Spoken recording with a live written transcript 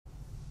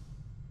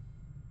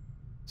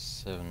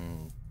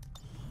7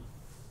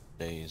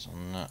 days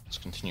on that. Let's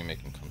continue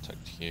making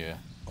contact here.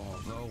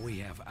 Although we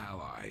have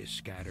allies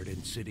scattered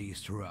in cities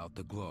throughout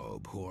the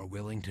globe who are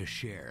willing to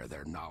share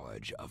their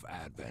knowledge of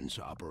Advent's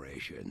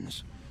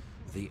operations,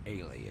 the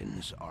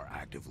aliens are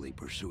actively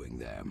pursuing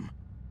them.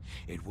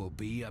 It will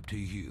be up to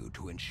you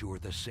to ensure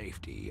the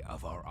safety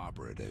of our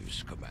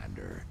operatives,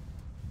 Commander.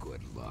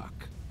 Good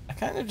luck. I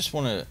kind of just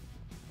want to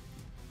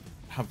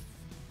have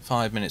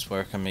 5 minutes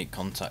where I can make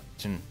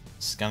contact in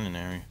scanning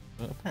area,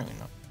 but apparently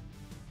not.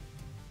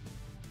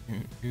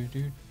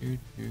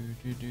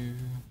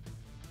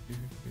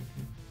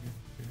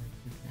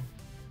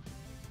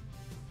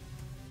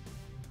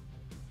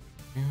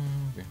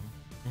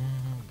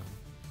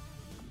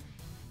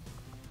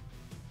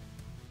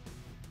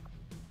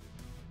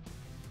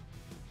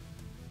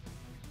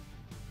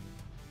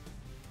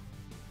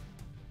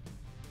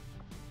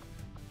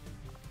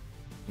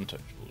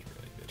 Untouchable is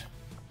really good.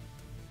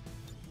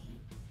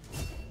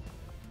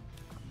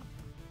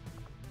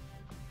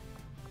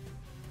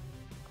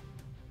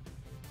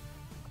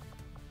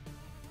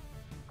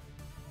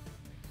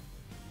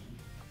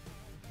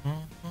 No,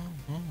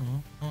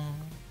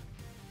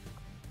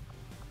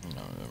 it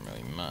doesn't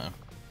really matter.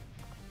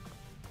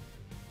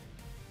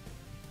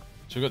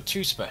 So we've got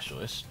 2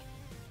 specialists.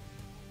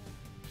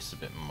 It's a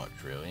bit much,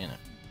 really, isn't it?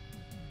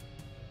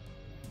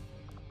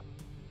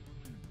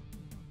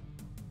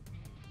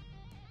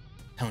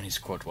 How many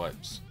squad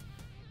wipes?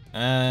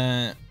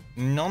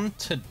 None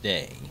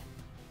today.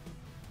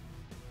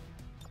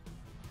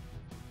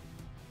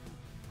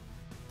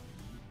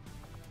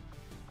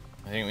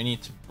 I think we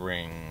need to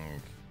bring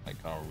like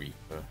our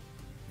Reaper,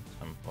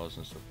 Templars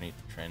and stuff. We need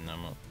to train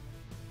them up.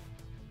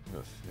 We've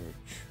got Fear of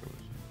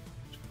Chosen.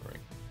 That's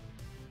great.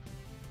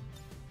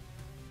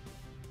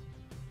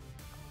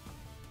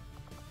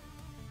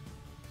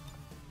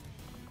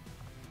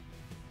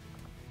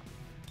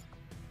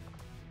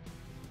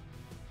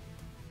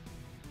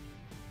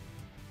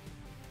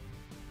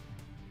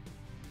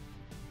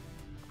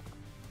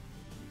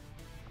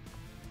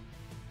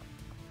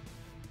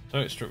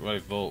 Target struck by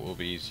Volt will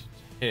be easy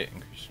to hit,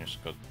 increasing your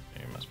squad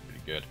aim. That's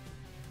pretty good.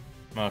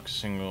 Mark a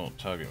single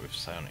target with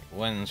psionic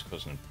lens,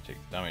 causing them to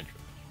take damage.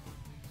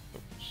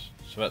 Oops.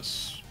 So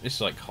this is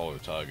like hollow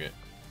target.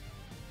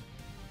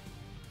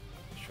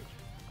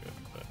 Good,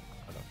 but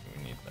I don't think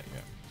we need that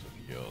yet. So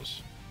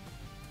yours.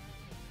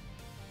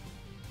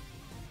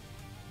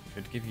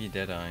 Could give you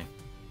Deadeye. I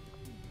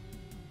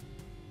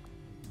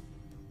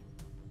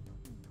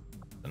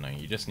don't know,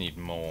 you just need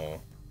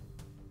more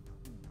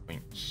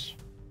points.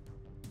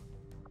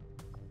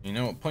 You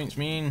know what points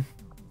mean?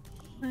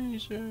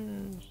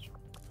 Razors.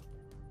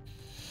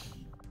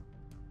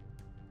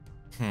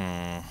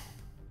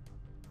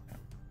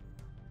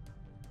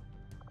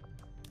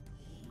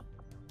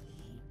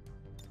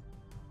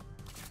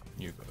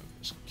 You got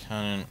this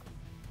cannon.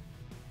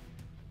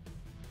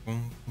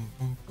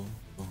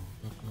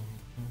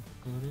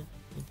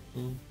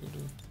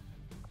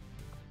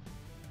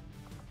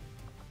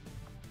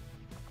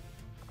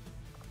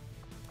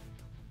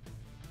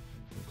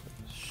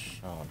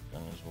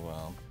 Shotgun as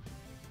well.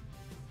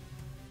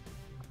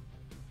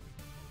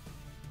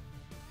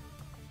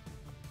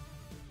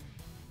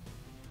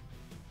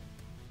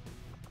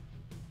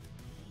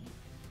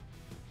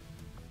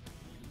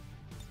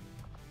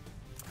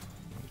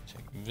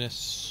 Take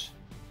this.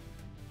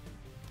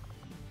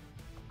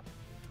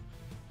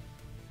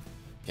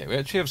 Okay, we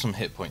actually have some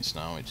hit points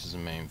now, which is the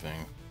main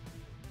thing.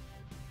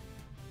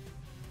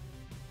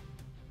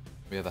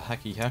 We have a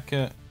Hacky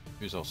Hacker,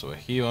 who's also a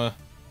healer.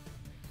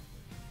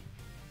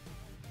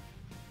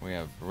 We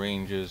have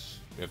Rangers.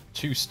 We have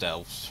 2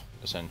 stealths,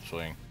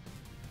 essentially.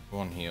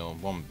 1 heal,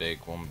 1 big,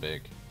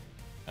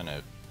 and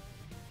a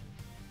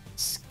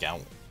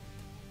scout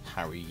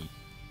Harry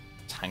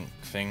tank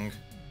thing.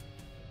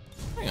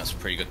 I think that's a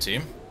pretty good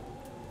team.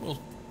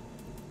 We'll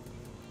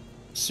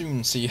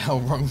soon see how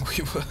wrong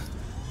we were.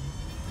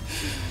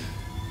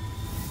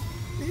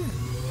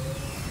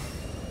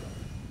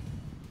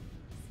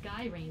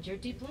 Sky Ranger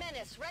deploy.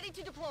 Menace, ready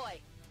to deploy.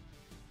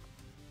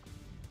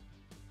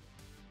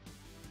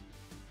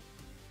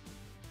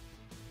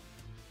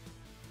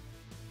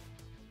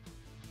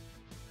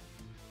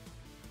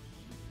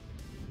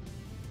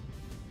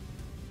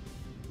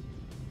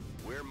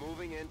 We're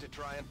moving in to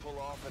try and pull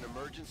off an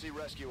emergency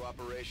rescue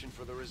operation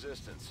for the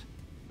Resistance.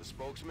 The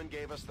spokesman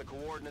gave us the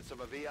coordinates of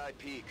a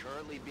VIP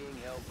currently being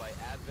held by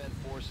Advent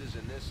forces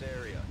in this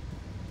area.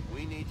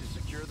 We need to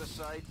secure the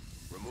site,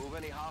 remove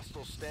any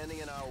hostiles standing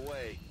in our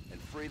way, and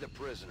free the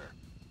prisoner.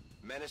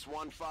 Menace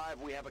 1-5,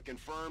 we have a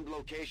confirmed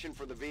location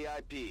for the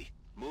VIP.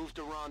 Move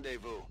to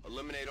rendezvous.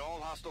 Eliminate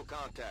all hostile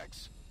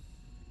contacts.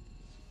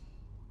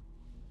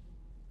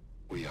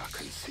 We are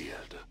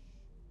concealed.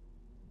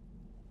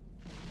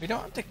 We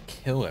don't have to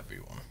kill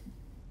everyone.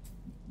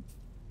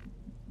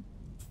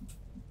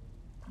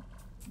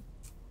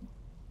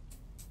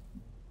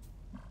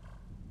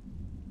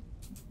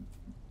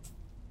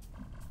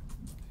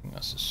 I think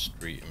that's a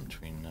street in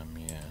between them,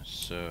 yeah.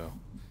 So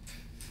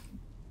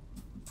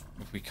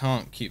if we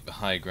can't keep the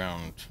high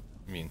ground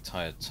the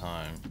entire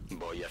time.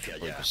 Voy hacia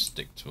Probably allá. just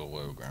stick to a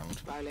low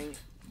ground. Rolling.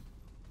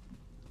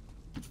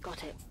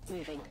 Got it.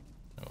 Moving.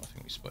 Oh, I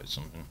think we spotted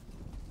something.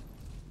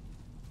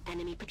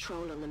 Enemy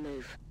patrol on the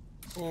move.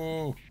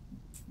 Oh.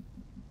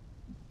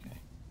 Okay.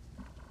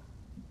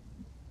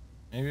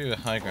 Maybe the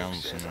high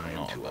ground's Says I am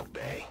not to bad.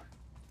 obey.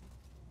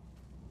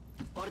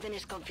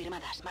 Órdenes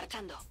confirmadas.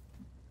 Marchando.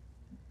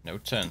 No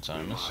turn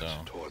timer, so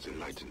towards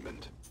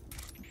enlightenment.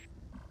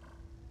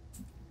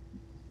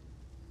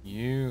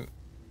 you.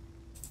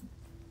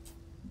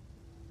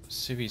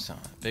 Civvies are.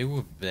 They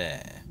were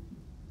there.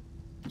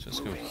 So let's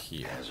go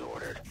here. As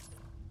ordered.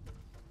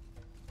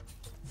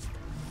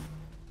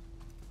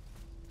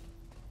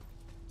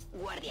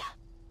 Guardia.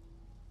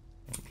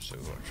 So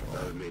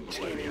watch all.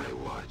 Maintaining my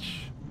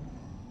watch.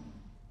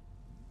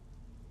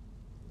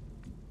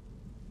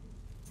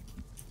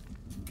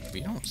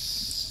 We don't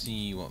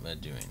see what they're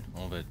doing.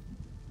 Or they're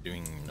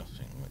doing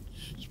nothing,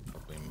 which is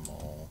probably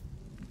more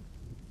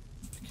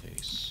the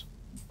case.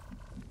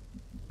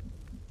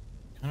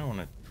 Kinda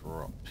wanna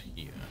drop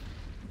here.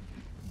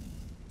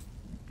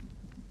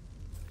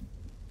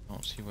 I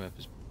don't see where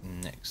this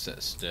next set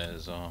of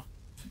stairs are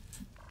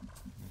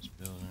in this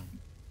building.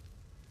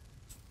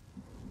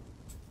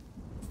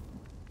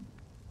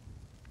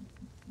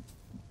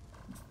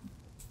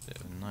 Bit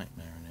of a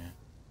nightmare in here.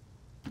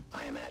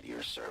 I am at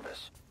your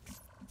service.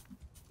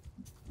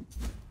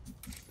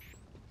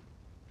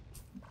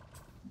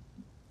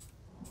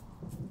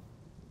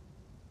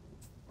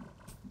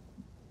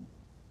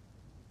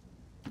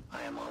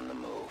 I am on the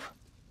move.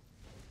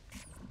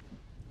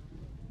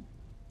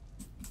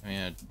 I mean,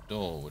 a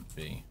door would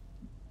be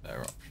a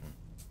better option.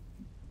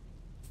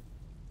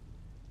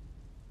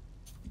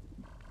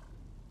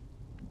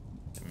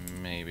 It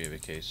may be the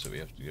case that we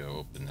have to go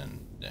up and then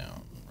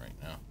down right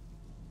now.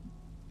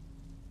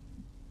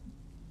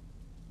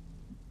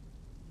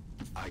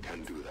 I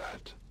can do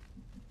that.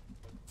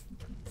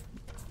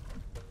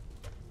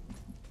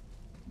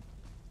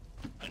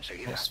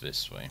 Enseguida. What's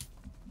this way?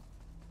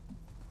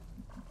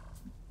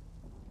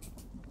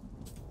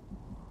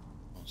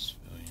 More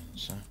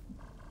civilians, huh?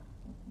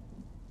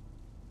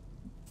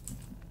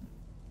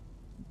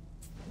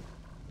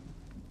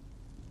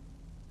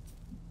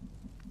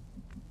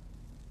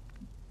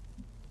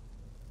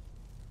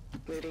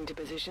 Moving to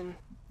position.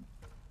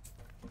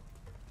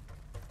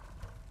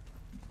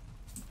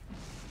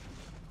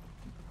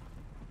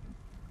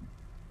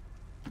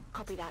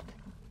 Copy that.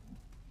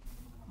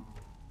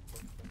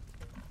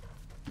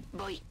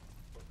 Voy.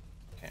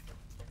 Okay.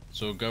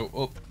 So go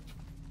up.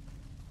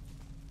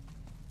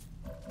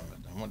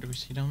 And what do we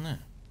see down there?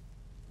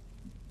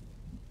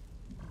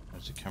 Or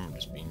is the camera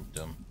just being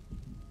dumb?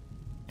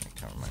 Yeah,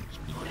 the camera might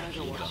just be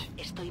Rolling. dumb.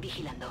 Estoy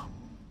vigilando.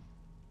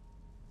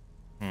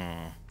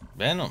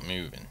 They're not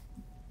moving.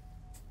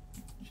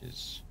 Which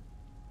is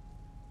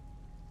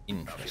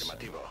interesting.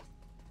 Afirmativo.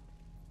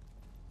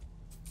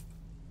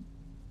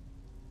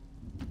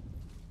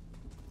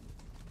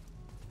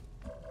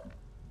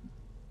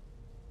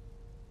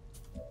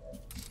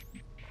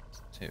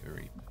 Take the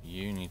Reaper.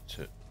 You need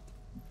to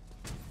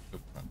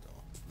open that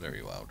door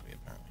very loudly,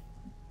 apparently.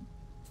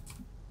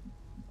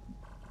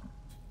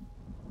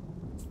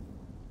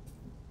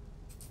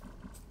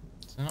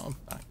 Is there not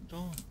a back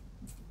door?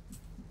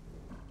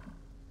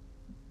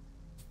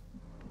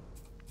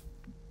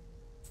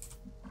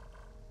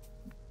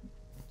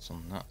 It's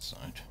on that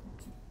side.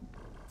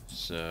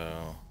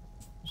 So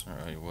it's not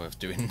really worth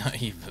doing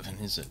that either, then,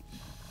 is it?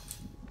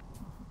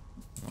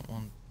 That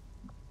one.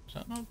 Is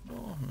that no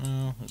door?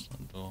 No, that's not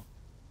a door.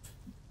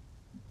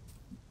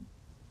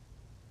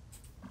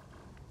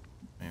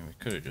 I mean, we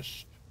could have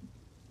just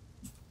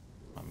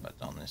went back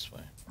down this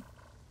way.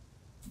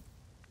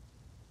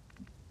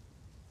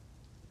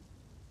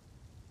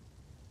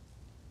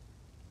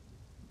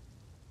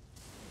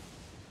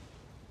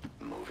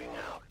 Moving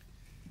out.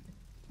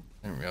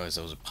 I didn't realise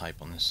there was a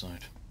pipe on this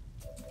side.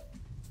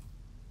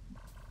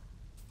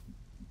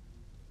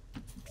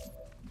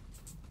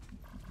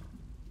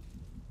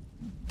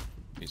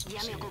 Please don't Ya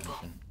me see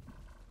ocupo. anything.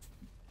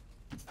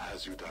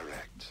 As you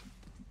direct.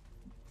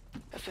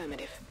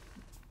 Affirmative.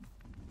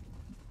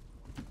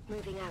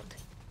 Moving out.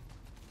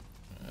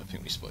 I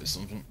think we spotted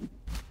something.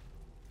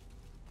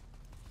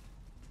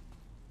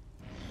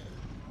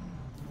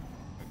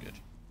 We're good.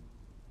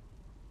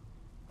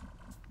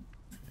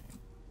 Okay.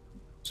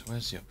 So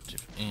where's the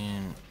operative?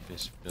 In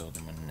this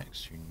building we're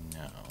next to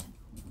now.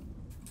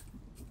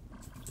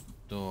 There's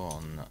a door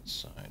on that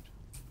side.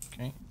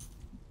 Okay.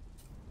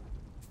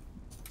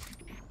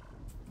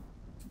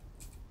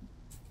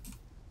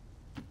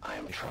 I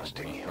am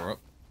trusting you. Her up.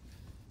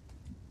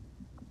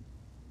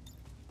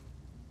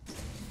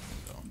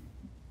 Go.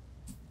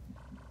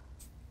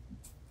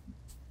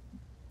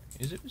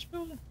 Is it this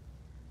building?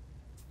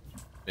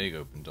 Big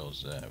open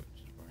doors there,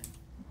 which is worrying.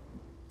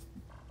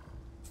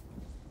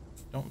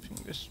 Don't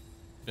think this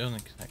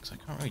building connects. I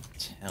can't really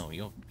tell.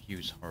 Your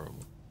view's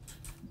horrible.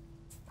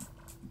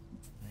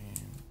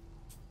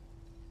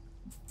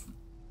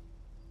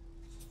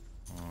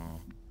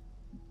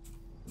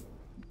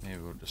 Maybe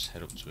we'll just just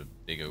head up to a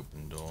big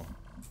open door.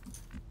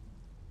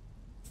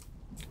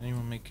 Can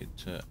anyone make it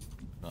to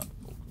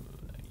that book over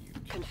there? You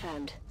can.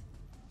 Confirmed.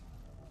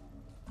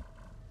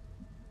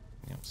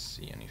 I don't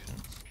see anything.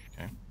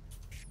 Okay.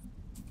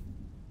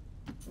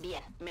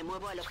 Bien, me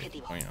muevo al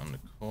objetivo. Point on the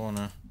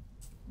corner.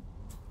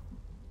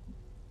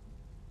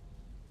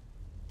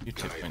 You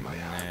take point in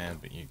there,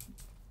 but you're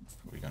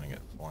probably gonna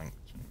get flanked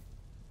and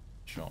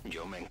shot.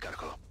 Yo me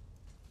encargo.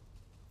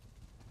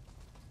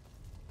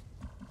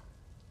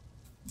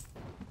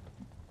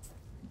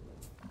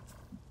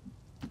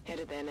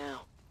 Headed there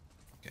now.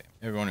 Okay,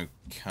 everyone who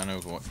can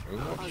overwatch,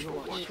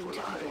 overwatch. Moving to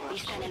Overwatch.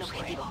 Vista en el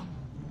objetivo.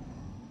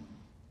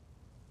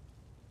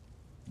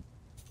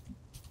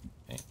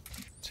 Okay,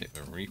 take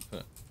the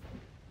Reaper.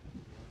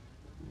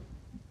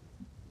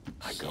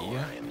 I go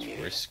where I am It's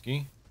needed.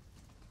 risky.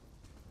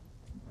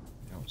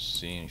 I don't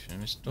see anything.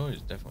 This door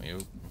is definitely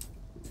open.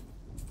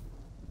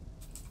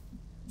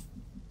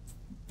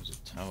 There's a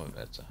tower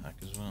there to hack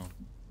as well.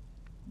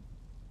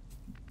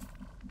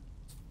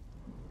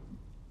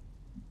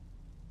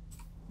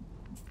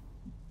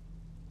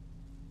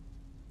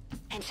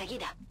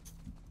 Enseguida.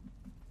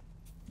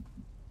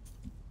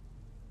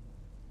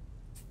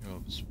 You're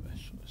the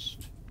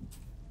specialist.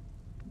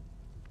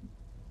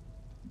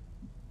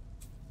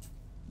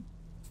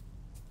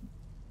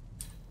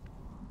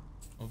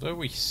 Although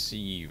we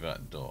see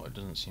that door, it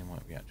doesn't seem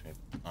like we actually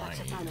have That's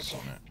eyes affirmative.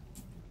 on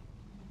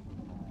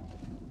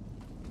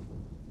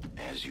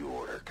it. As you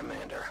order,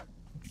 Commander.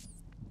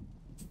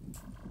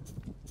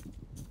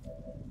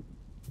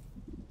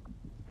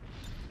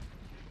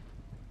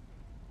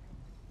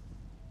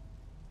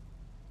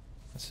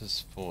 This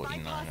is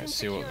 49. Let's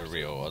see what the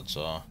real odds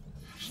are.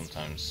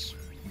 Sometimes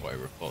what it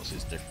reports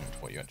is different to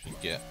what you actually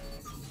get.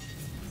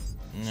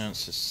 No,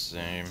 it's the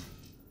same.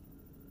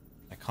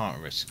 I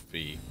can't risk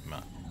the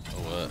map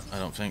alert, I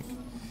don't think.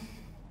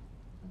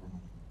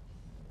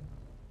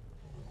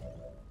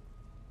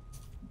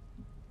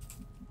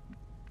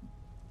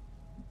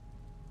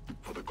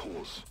 For the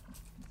cause.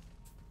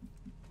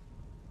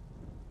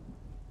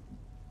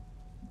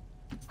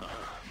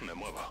 Me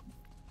muevo.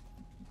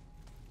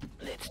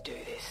 Let's do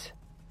this.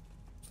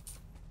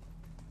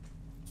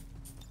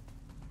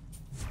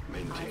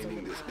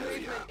 Maintaining this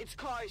area. It's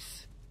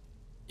close.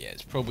 Yeah,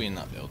 it's probably in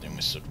that building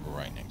we stood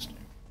right next to him.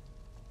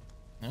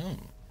 Oh,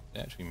 they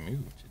actually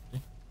moved, did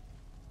they?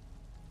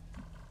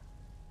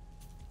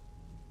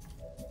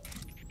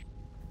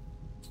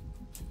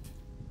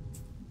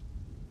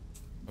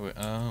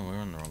 Oh, we're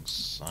on the wrong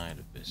side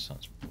of this.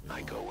 That's probably I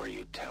why. go where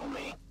you tell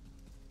me.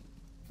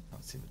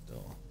 Can't see the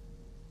door.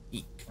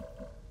 Eek.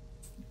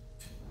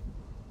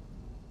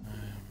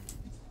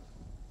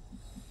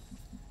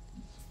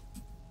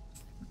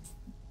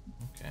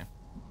 Okay.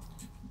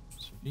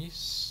 So these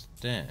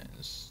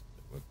stairs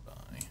that we're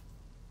by,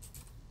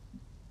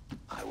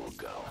 I will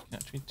go. I can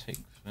actually take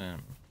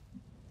them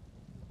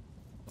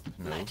up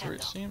and My over, turn, it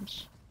though.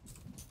 seems.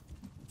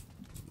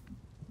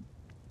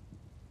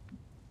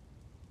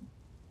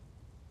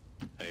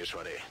 Eso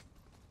haré.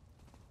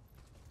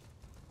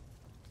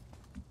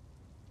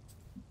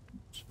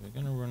 So we're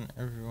gonna run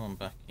everyone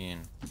back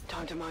in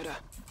Time to motor.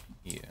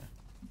 here.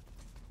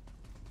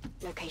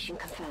 Location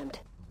confirmed.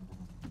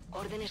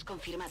 Órdenes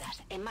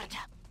confirmadas. En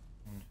marcha.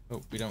 And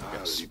hope we don't I'll get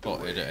lead the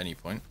spotted way. at any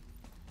point.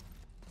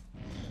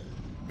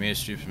 Made a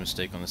stupid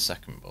mistake on the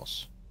second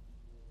boss.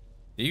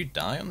 Did you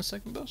die on the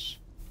second boss?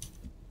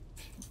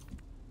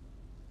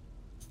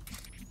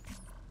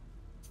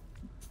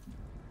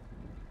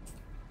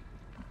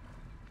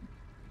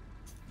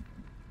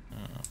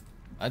 Oh.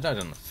 I died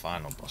on the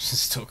final boss and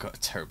still got a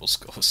terrible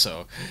score,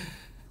 so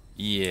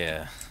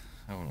yeah,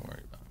 I won't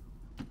worry about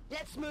it.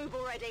 Let's move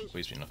already.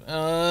 Please be nothing.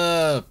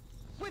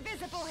 We're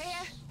visible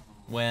here.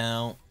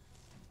 Well,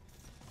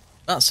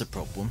 that's a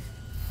problem.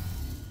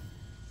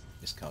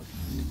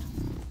 Miscalculated.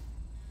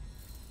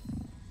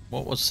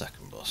 What was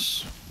second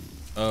boss?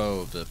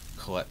 Oh, the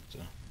collector.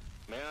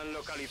 Me han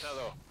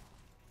localizado.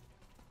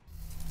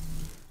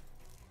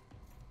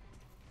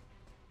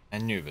 I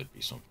knew there'd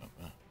be something up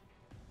there.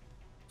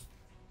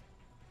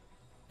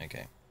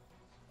 Okay.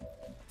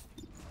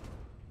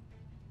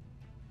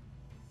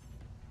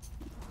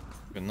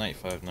 Good night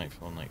 5, night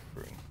 4, night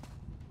 3.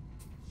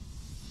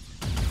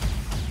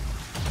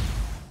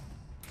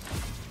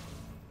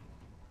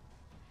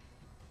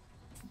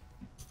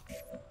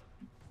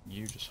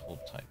 You just hold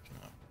tight for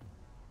now.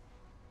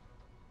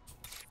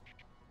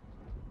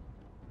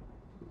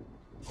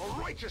 A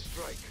righteous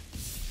strike.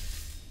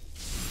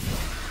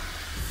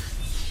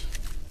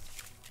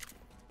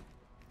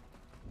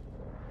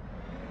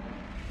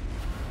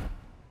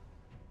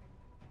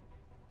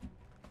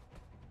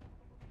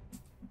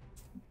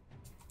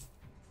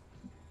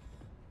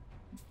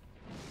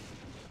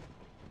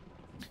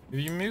 If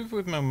you move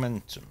with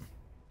momentum,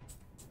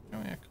 oh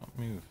yeah, I can't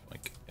move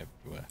like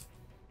everywhere.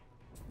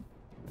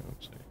 It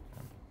looks like I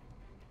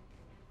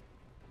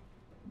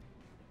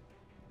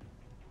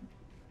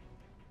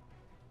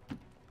can.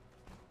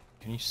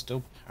 Can you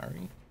still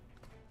parry?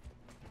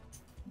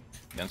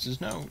 The answer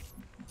is no.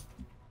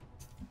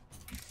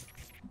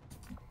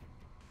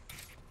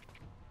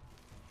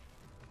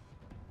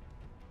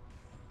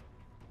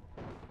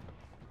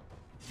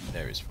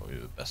 area is probably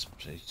the best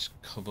place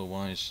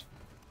cover-wise.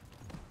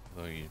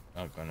 Although you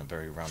are going a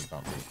very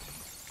roundabout route.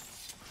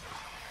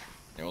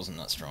 It wasn't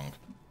that strong.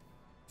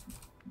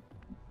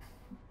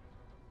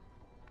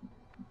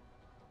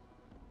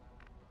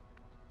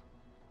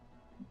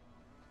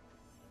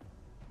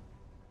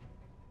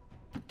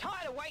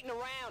 Tired of waiting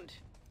around.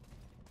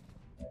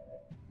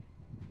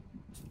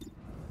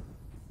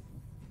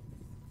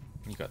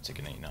 You got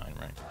ticket 89,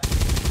 right?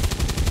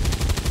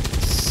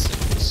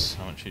 6.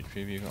 How much HP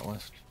have you got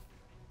left?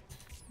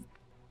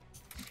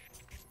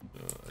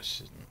 Oh,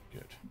 this isn't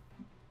good.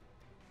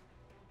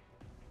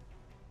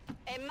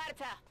 En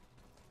marcha.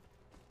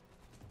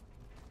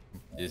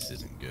 This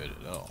isn't good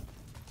at all.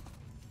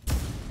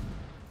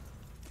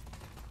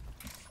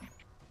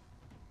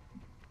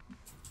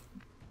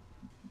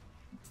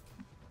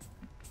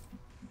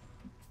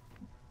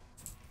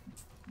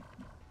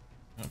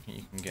 I don't think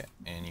you can get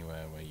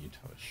anywhere where you'd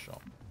have a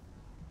shop.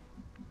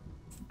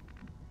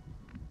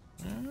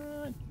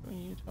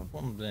 You'd have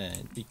one there.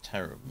 It'd be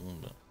terrible,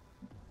 but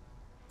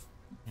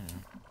you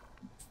know.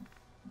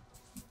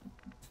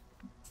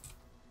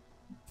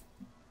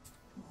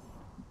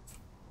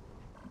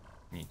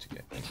 Need to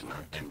get into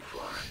everything.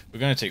 We're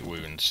going to take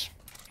wounds.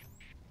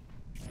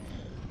 I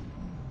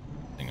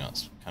think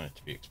that's kind of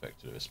to be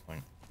expected at this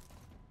point.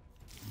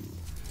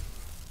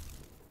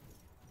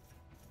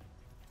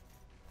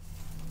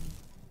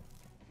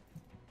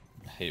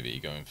 I hate that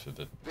you're going for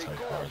the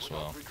Templar as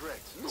well.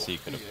 So you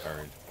could have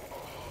parried.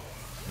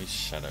 We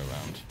shadow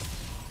round.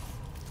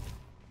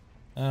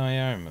 Oh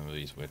yeah, I remember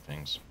these weird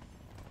things.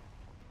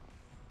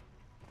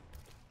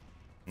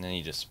 And then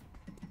he just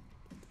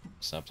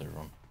stabs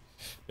everyone.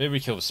 Maybe we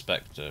kill the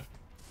Spectre.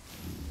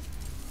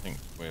 I think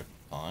we're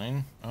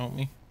fine, aren't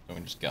we? Don't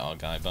we just get our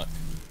guy back?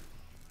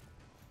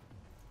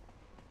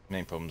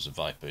 Main problem's the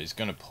Viper. He's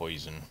gonna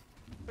poison.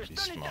 He's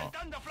smart.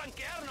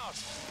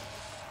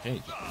 Okay, he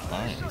just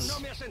blinds.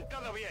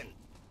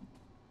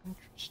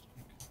 Interesting.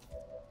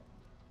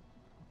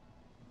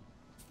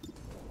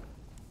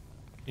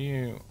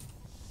 You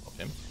pop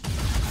him.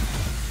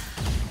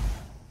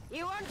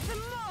 You want some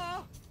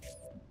more?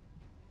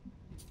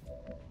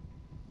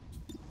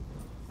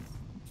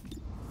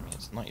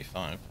 It's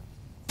 95.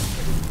 Does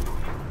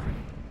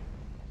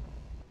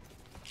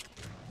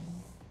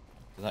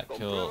that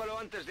kill?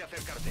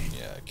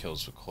 Yeah, it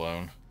kills the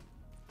clone.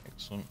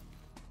 Excellent.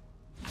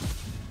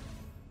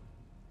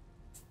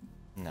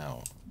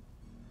 Now,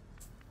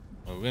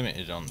 we're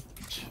limited on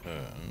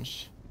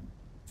turns.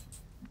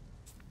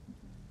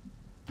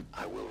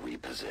 I will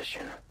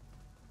reposition.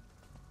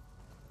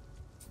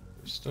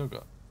 We've still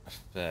got a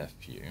fair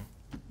few.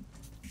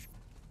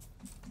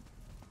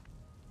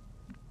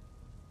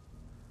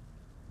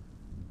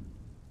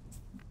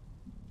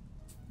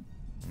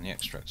 And the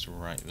extracts are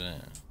right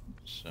there,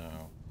 so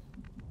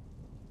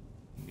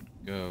you'd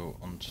go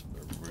onto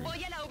the roof.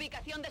 Voy a la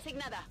ubicación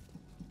designada.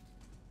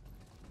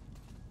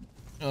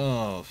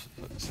 Oh, for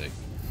fuck's sake.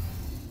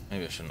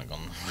 Maybe I shouldn't have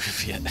gone on the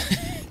roof yet.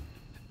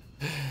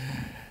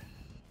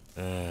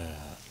 Yeah.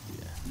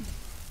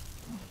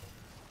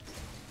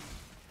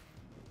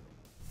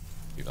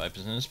 Two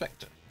Vipers and a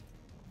Spectre.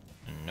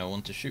 And no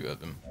one to shoot at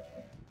them.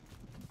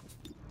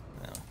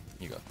 Now,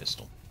 you got a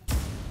pistol.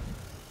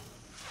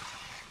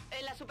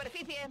 En la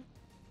superficie.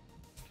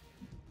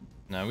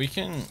 Now we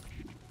can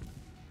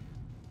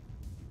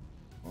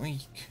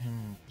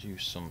do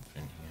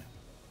something here.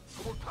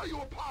 I will tear you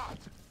apart.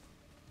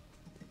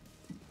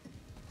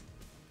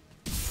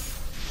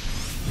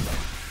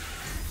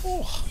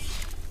 Oh,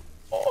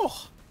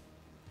 oh.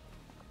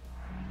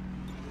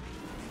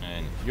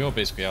 And you're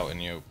basically out in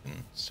the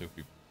open, so if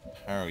we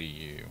parry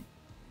you,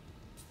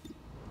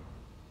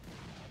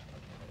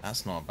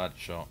 that's not a bad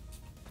shot.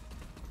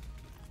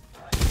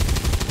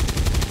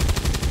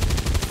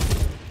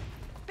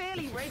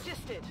 Barely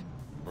registered.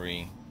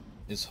 3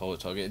 is hold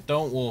target.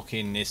 Don't walk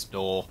in this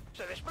door.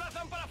 Se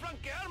desplazan para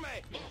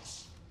flanquearme.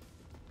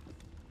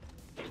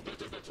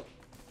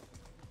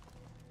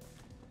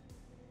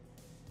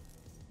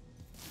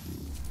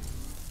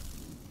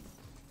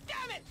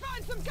 Damn it!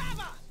 Find some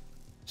cover.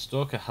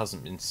 Stalker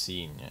hasn't been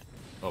seen yet.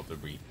 Oh, the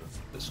Reaper.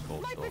 This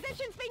called My Stalker.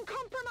 position's been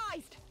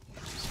compromised.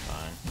 It's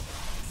fine.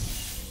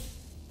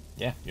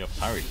 Yeah, you're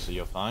parried, so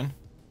you're fine.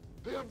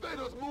 The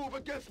invaders move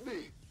against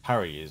me.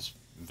 Parry is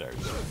very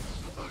good.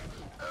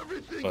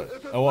 Everything But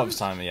is a lot of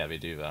time, yeah, they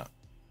do that.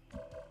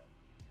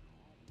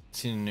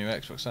 Seen a new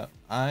Xbox app?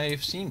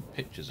 I've seen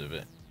pictures of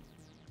it.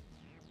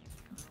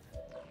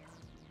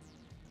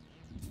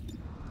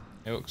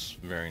 It looks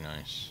very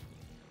nice.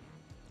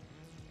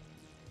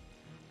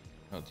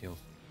 Oh, deal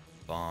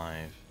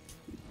 5.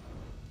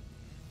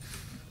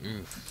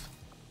 Oof.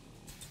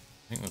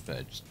 I think we're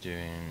better just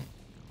doing.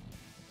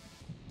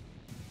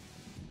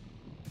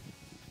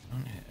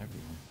 Can't hit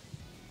everyone.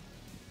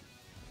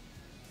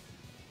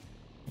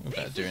 I think we're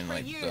better doing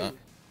like that.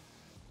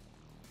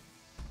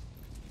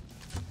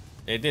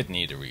 It did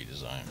need a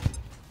redesign.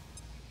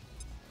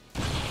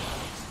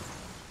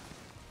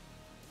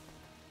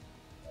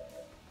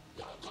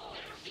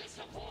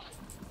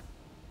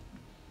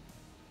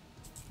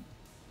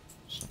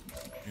 So,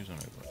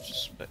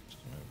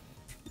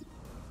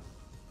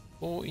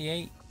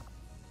 48.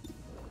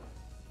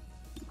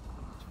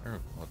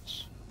 Terrible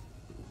odds.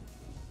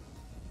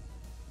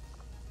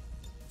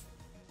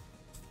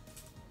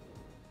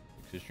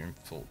 Because you're in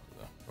full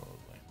cover,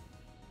 probably.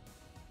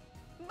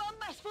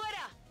 ¡Bombas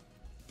fuera!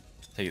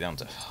 Take it down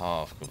to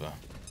half cover.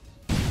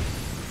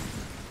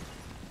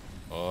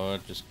 Or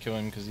just kill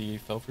him because he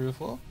fell through the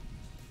floor?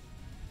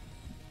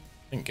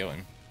 Didn't kill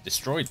him.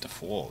 Destroyed the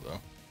floor, though.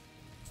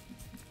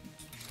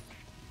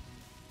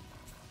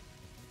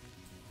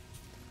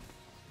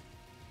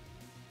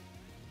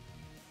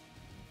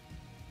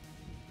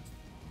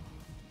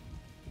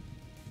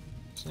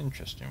 It's an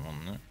interesting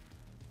one, though.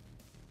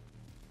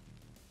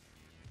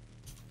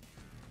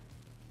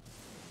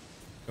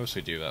 I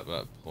also do that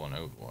about pulling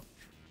Overwatch.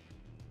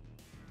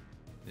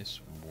 This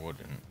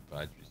wouldn't, but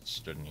I just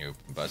stood in the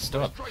open. But I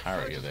still have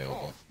parry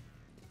available.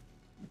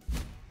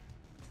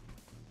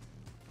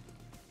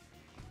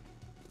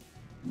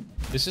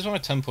 This is why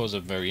tempos are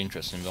very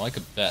interesting. They're like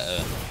a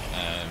better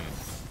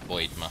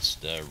Void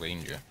Master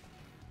Ranger.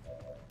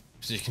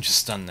 Because you can just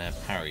stand there,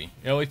 parry.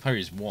 The only parry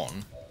is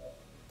one.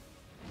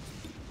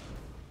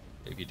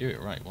 If you do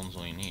it right, one's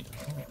all you need.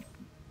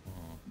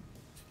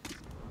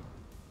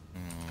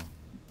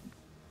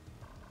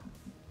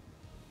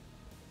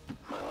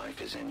 My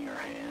life is in your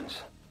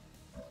hands.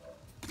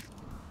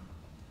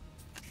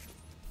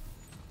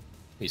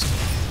 Please.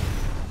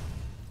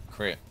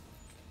 Crit.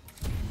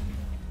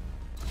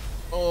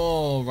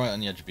 Oh, right on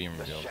the edge of being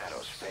revealed. The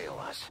shadows fail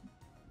us.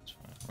 That's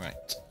fine.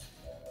 Right.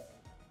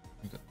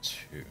 We've got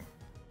two.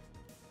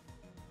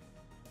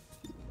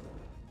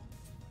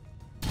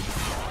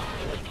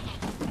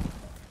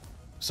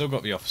 Still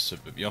got the officer,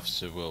 but the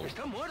officer will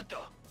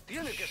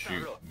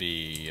shoot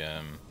the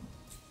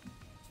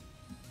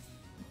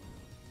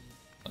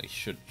well, he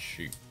should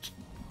shoot.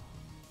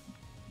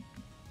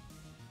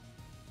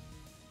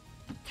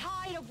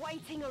 Tired of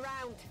waiting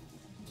around.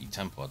 The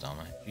Templar down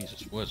there.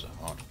 Jesus, words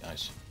are hard,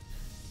 guys.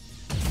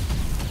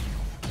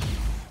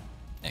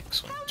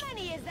 Excellent. How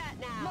many is that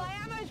now? My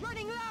ammo's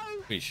running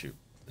low. Please shoot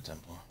the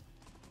Templar.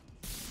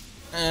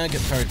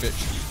 Get parried,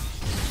 bitch.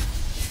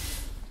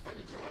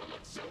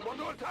 One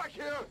more attack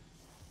here.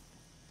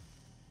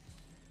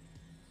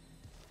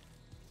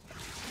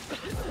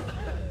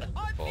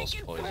 False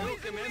poison.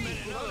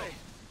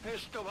 I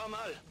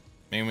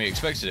mean, we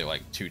expected it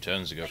like 2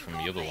 turns ago from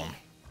the other one.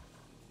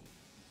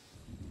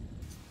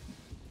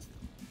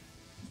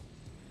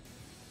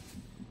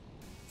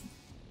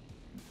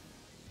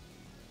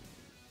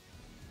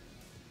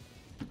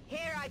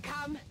 Here I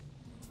come.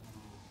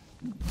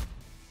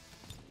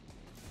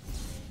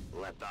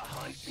 Let the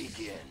hunt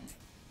begin.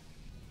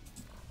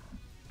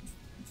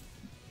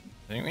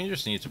 I think we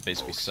just need to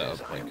basically set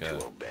up like an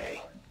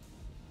obey.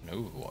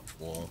 Overwatch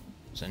wall,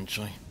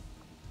 essentially.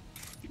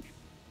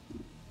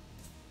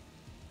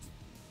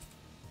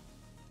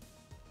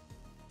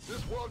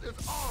 This world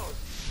is ours.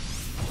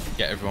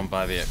 Get everyone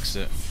by the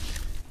exit.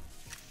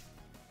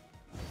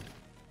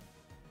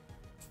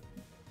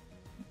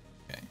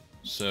 Okay,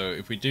 so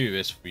if we do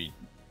this, we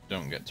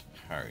don't get to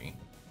parry.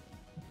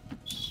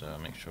 So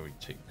make sure we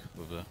take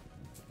cover.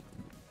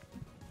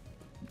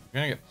 We're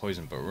gonna get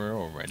poisoned, but we're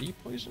already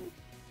poisoned?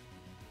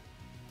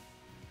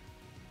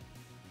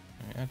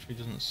 It actually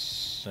doesn't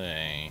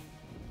say.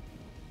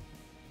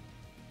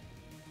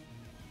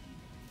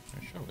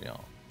 I'm sure we are.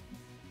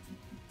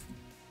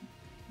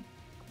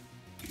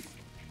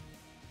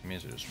 May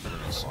as well just put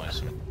it in slice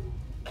him.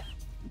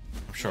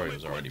 I'm sure he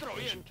was already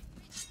poisoned.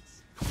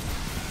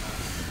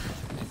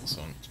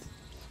 Excellent.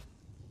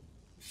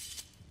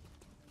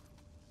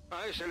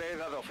 A ese le he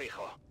dado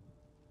fijo.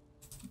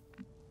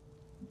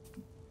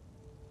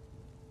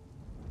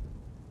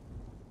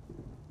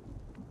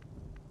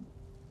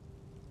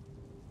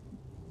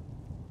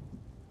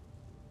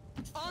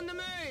 On the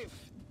move.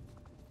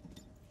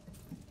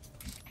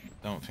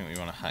 Don't think we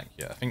want to hack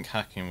yet. I think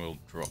hacking will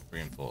drop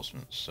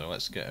reinforcements, so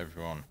let's get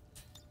everyone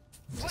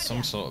to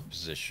some sort of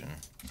position.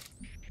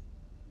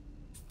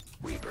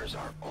 Reapers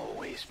are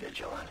always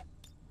vigilant.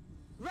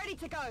 Ready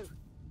to go.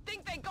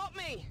 Think they got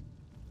me.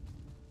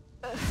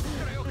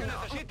 Creo que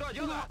necesito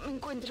ayuda. No me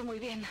encuentro muy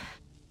bien.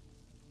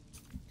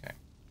 Okay.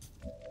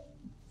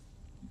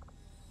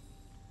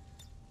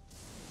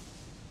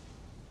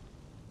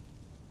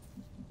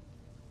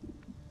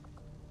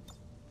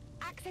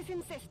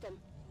 Accessing system.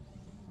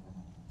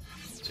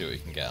 See what we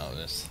can get out of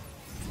this.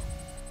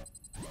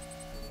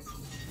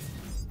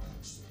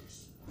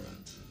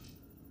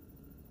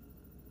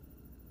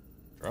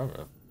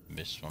 Rather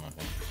missed one, I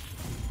think.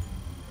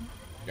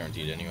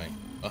 Guaranteed anyway.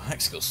 Oh,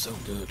 hack skill's so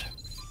good.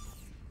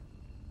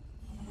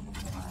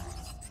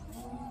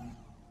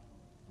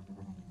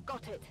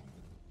 Got it.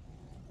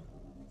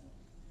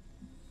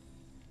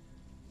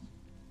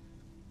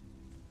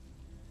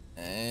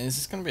 Is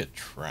this gonna be a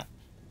trap?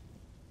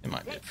 It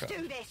might be a Let's trap.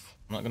 do this.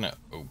 I'm not gonna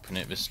open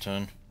it this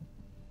turn.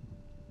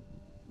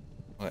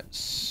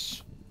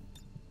 Let's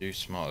do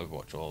smart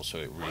Overwatch all so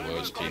it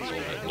reloads people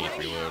that need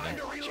reloading.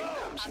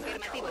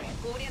 Afirmativo.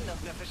 Cubriendo.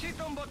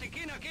 Necesito un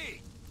botiquín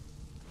aquí.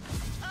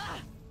 Ah,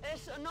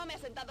 eso no me ha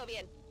sentado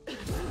bien.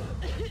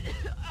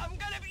 I'm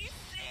gonna be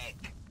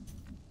sick.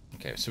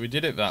 Okay, so we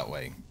did it that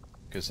way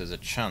because there's a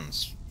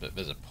chance that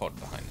there's a pod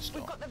behind the We've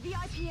store. got the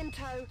VIP in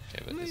tow.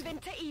 Okay, but Move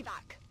into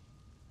evac.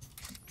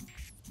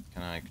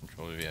 Can I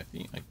control the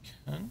VIP? I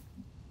can.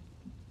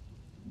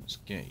 Let's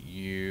get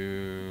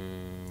you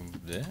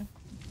there.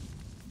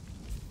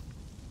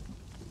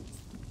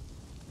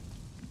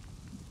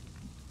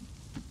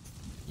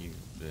 You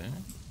there.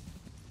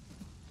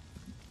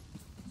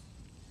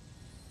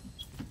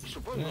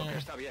 Supongo que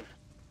está bien.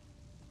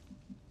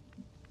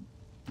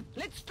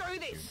 Let's do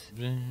this.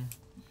 There.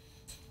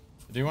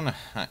 I do want to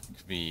hack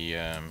the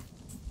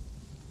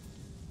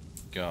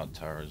guard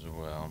tower as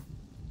well.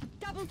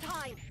 Double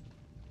time.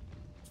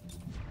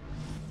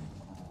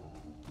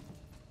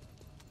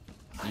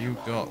 You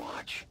got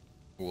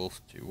Wolf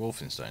too.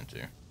 Wolfenstein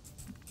too.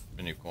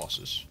 The new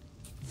courses.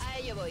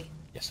 Ahí yo voy.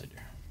 Yes, I do.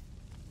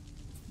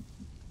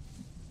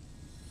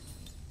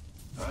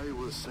 I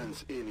will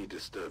sense any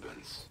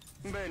disturbance.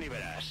 Ven y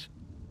verás.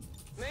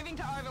 Moving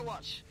to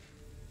Overwatch.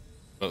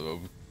 But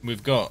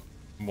we've got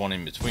one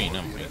in between,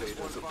 haven't we?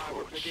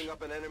 We're picking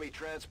up an enemy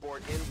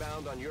transport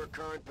inbound on your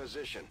current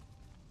position.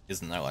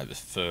 Isn't that like the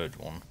third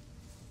one?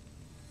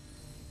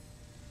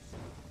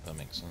 That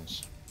makes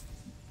sense.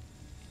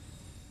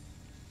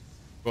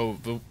 Well,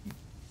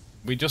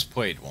 we just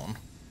played one.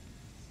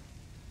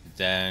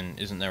 Then,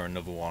 isn't there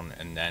another one,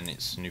 and then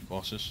it's new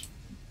courses?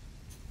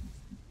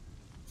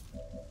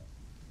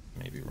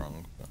 Maybe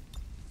wrong, but...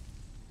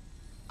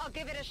 I'll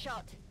give it a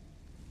shot.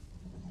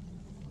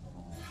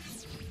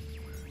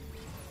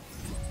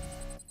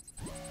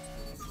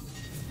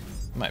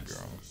 Might be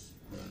wrong.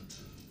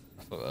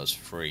 I thought that was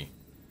free.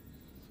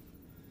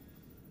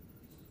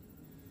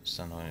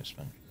 Standalone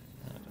expansion.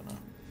 I don't know.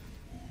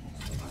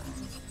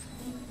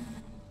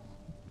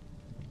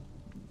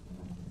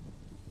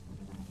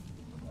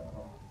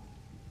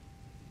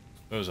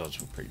 Those odds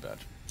were pretty bad.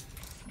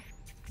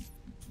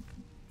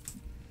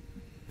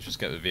 Let's just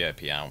get the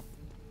VIP out.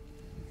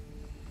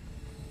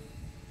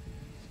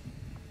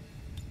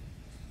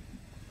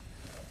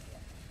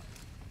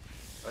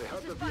 I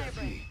have the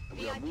VIP, and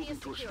we are moving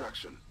to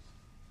extraction.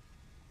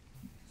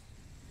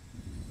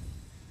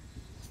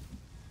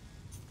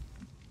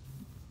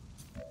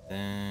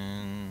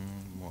 Then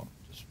what?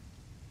 Just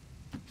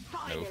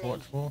no Finally.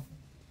 for?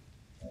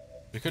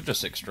 We could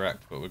just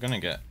extract, but we're gonna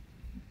get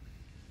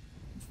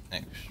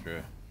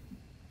extra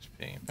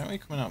XP. Apparently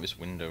coming out this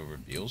window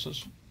reveals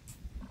us.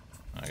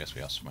 I guess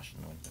we are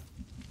smashing the window.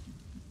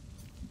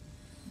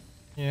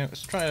 Yeah,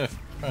 let's try an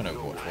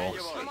Overwatch wall.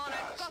 I'm on it.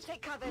 Got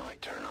it covered. My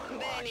turn on Ven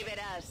y watch.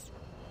 verás.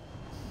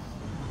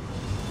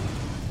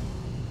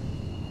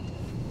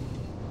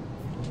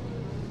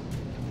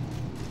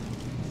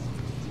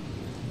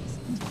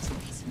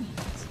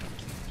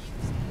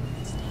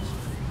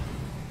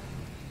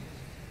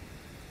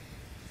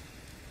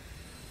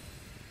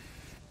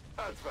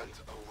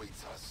 Advent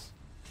awaits us.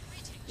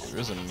 There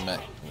is a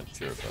mech and a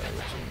purifier,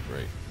 which isn't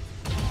great.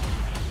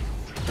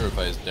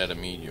 Purifier is dead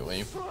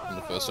immediately from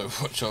the first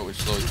Overwatch shot, which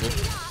is always good.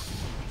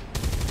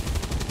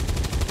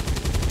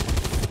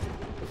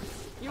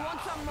 You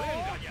want some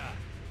more?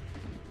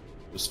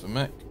 Just for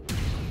mech.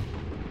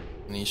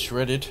 And he's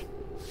shredded.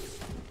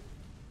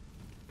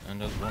 And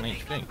does 1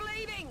 HP. I'm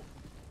bleeding.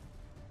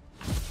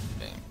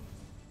 Okay.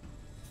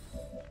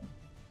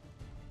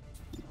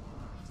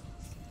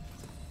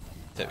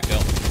 There we go.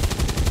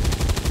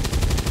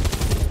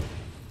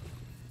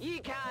 You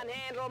can't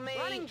handle me.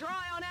 Running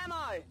dry on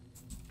ammo.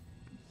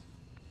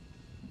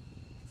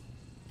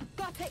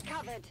 Got it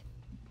covered.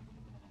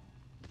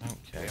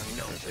 Okay,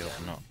 revealed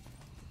not.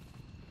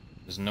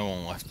 There's no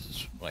one left,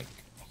 like,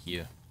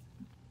 here.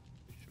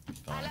 We should be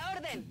A fine. la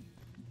orden.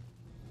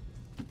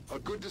 A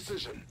good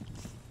decision.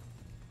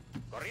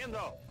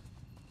 Corriendo.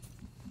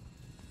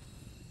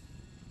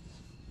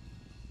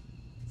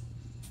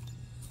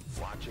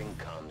 Watching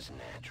comes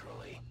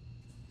naturally.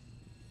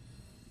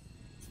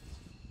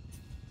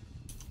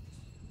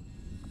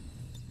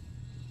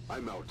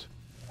 I'm out.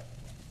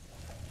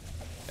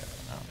 Okay,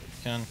 now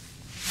we can.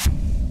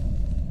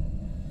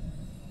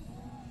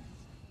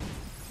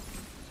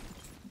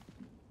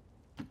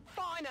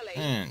 Finally.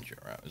 And you're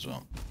out as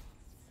well.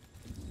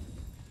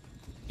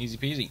 Easy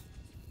peasy.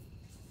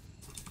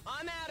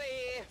 I'm out of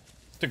here.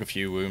 Took a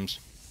few wounds.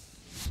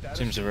 Status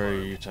Seems a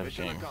very confirmed. type of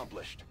Mission game.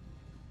 accomplished.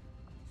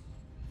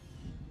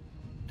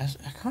 I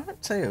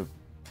can't say I've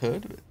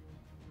heard of it.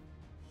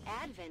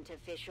 Advent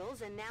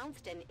officials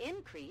announced an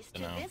increase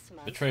to Dunno. this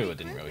month's The trailer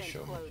didn't really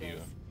recruitment show much quotas.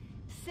 either.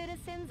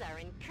 Citizens are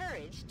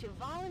encouraged to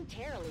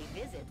voluntarily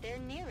visit their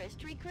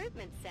nearest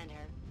recruitment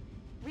center.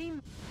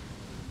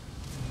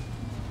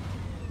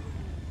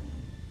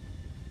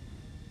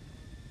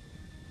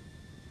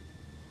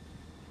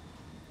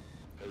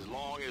 As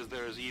long as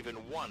there's even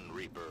one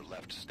Reaper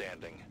left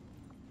standing,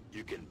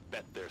 you can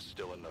bet they're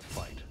still in the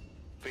fight.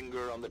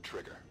 Finger on the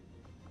trigger.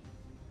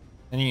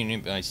 Any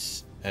unit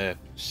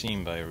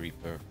seen by a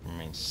Reaper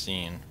remains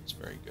seen. It's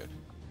very good.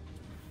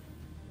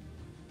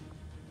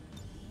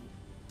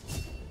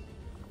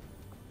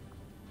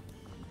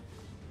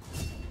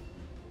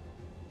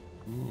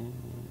 Ooh.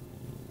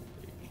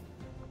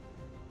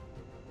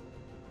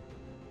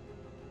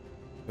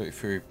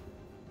 33%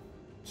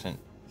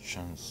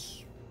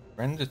 chance.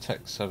 Render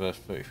text have a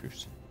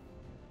 33%.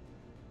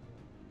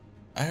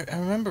 I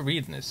remember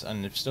reading this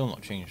and they've still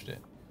not changed it.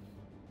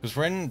 Because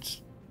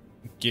rend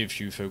gives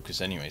you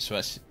focus anyway, so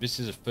this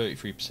is a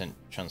 33%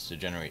 chance to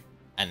generate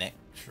an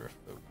extra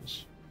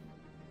focus.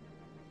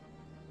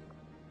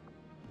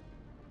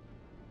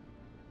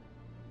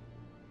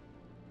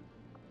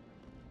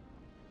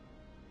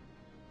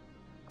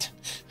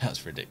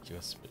 That's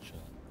ridiculous, but sure.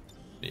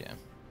 But yeah.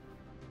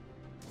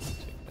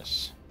 Take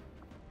this.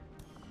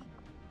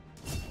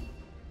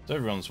 So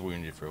everyone's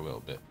wounded for a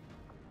little bit.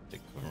 The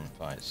current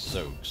fight is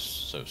so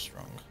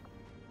strong.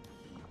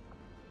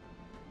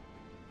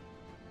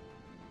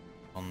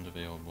 Bond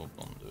available,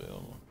 bond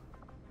available.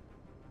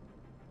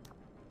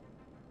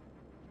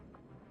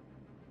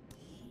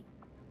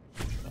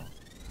 Sure.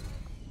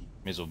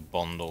 May as well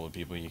bond all the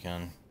people you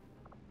can.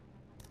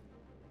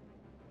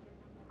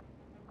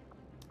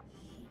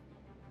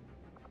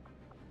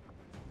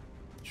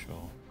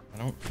 Sure.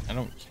 I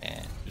don't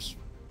care. Just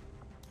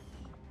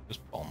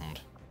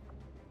bond.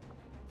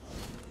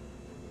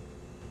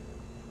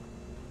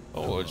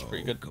 Oh, it's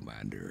pretty good.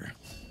 Commander.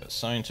 Got a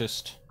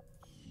scientist.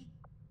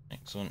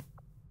 Excellent.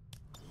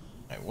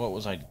 Right, what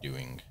was I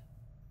doing?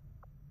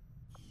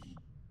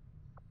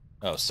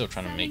 Oh, I was still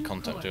trying to make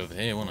contact over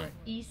here, wasn't I?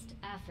 East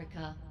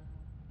Africa.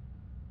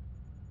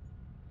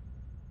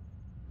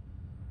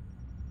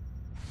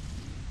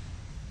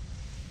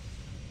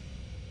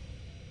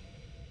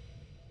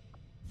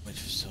 Which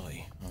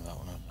facility? Oh, that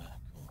one over there.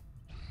 Cool.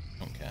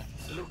 Don't care.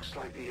 Looks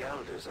like the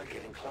elders are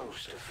getting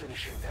close to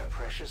finishing their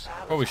precious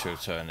harvest. Probably should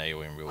have turned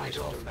alien I rules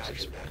don't off. Because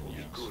it's imagine that been will be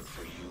years. good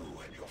for you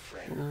and your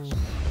friends.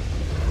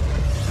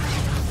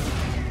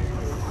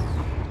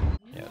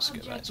 Yeah, let's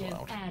get that. It's Objective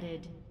loud.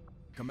 added.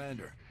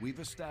 Commander, we've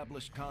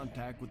established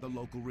contact with the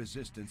local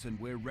resistance and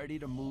we're ready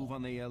to move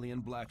on the alien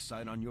black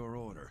site on your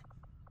order.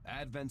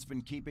 Advent's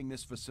been keeping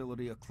this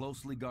facility a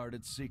closely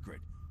guarded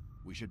secret.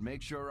 We should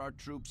make sure our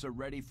troops are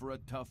ready for a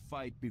tough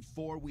fight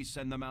before we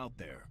send them out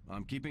there.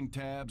 I'm keeping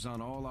tabs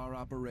on all our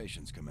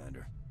operations,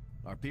 Commander.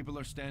 Our people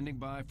are standing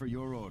by for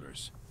your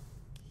orders.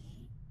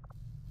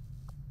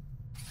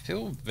 I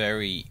feel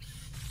very,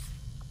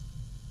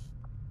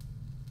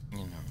 you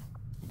know,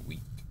 weak.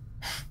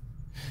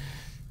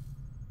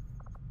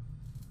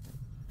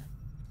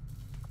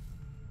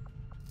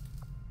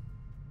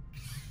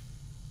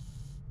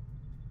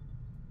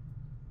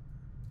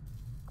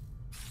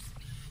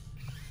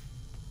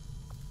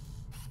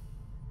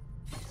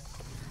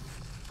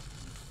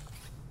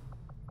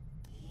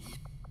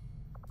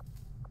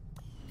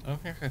 I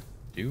don't think I could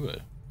do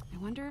it. I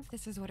wonder if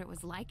this is what it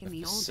was like in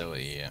the old Silly,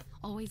 days. yeah.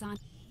 Always on.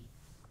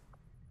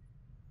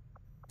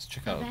 Let's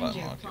check out the Avenger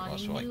battle market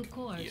whilst we're plotting new like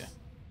course. here.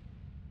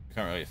 We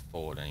can't really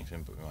afford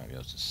anything, but we might be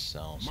able to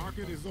sell something.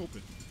 Market is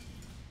open.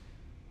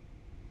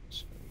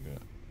 So we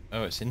got...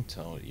 Oh, it's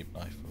intel that you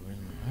buy for,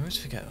 isn't it? I always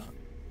forget that.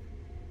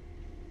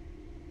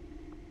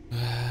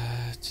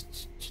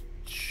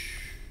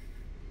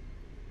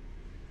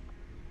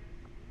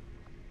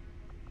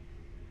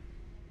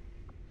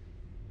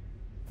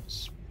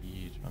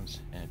 Speed, one's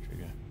hair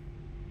trigger.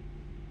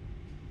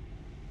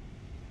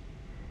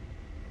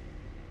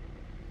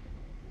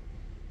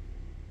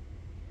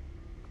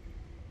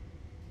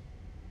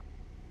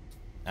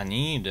 I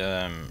need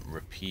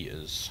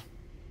repeaters.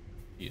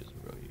 Repeaters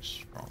are really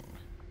strong.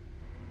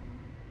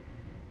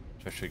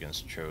 Especially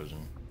against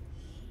Chosen.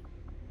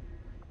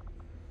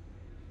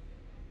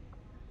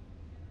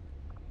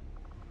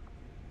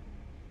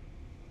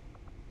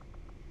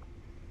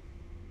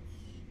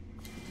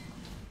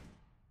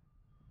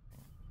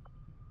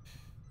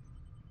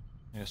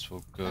 I guess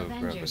we'll go grab a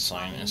Avenger plotting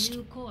scientist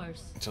new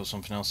course. until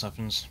something else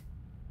happens.